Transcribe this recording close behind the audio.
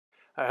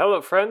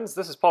Hello friends,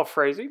 this is Paul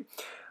Frazee.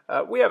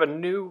 We have a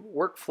new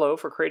workflow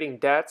for creating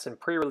DATs in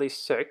pre-release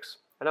 6,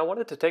 and I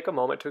wanted to take a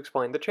moment to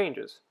explain the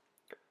changes.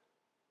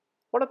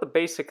 One of the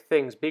basic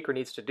things Beaker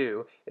needs to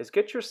do is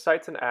get your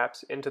sites and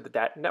apps into the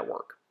DAT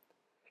network.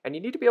 And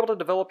you need to be able to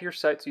develop your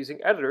sites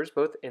using editors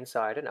both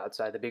inside and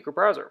outside the Beaker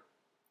browser.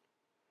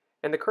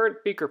 In the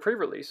current Beaker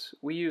pre-release,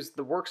 we use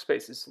the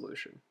Workspaces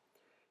solution.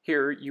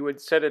 Here, you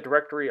would set a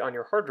directory on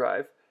your hard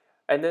drive,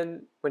 and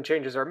then when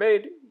changes are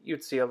made,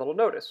 you'd see a little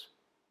notice.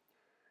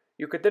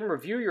 You could then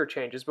review your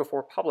changes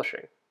before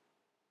publishing.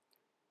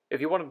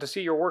 If you wanted to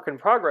see your work in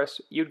progress,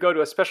 you'd go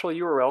to a special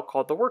URL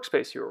called the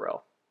Workspace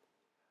URL.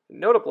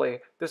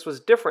 Notably, this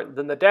was different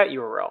than the DAT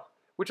URL,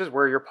 which is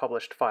where your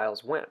published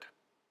files went.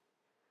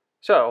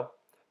 So,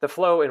 the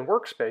flow in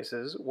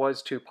Workspaces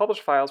was to publish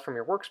files from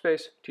your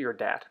workspace to your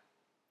DAT.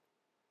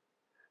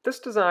 This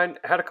design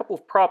had a couple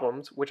of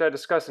problems, which I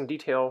discuss in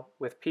detail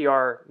with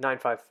PR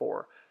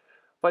 954.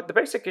 But the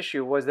basic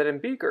issue was that in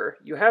Beaker,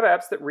 you have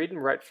apps that read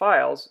and write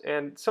files,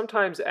 and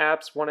sometimes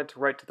apps wanted to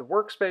write to the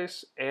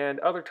workspace, and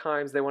other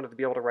times they wanted to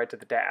be able to write to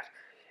the DAT,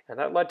 and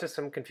that led to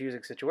some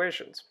confusing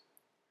situations.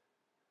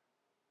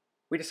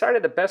 We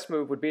decided the best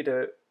move would be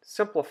to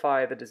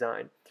simplify the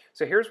design.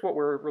 So here's what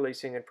we're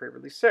releasing in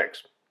pre-release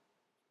 6.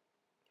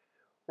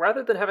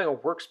 Rather than having a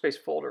workspace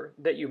folder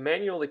that you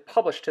manually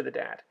publish to the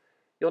DAT,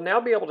 you'll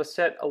now be able to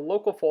set a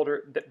local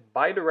folder that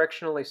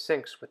bidirectionally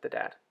syncs with the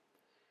DAT.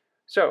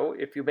 So,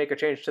 if you make a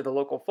change to the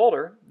local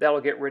folder,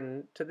 that'll get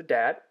written to the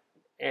DAT,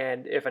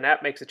 and if an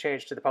app makes a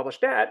change to the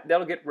published DAT,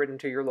 that'll get written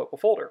to your local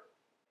folder.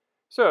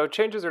 So,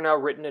 changes are now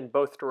written in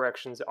both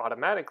directions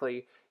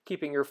automatically,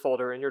 keeping your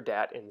folder and your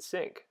DAT in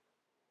sync.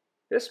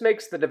 This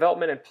makes the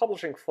development and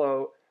publishing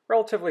flow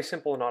relatively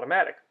simple and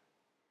automatic.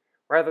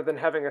 Rather than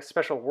having a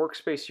special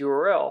workspace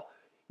URL,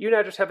 you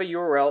now just have a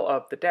URL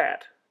of the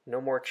DAT.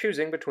 No more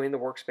choosing between the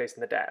workspace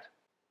and the DAT.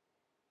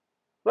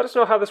 Let us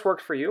know how this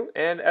worked for you,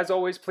 and as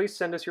always, please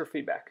send us your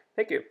feedback.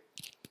 Thank you.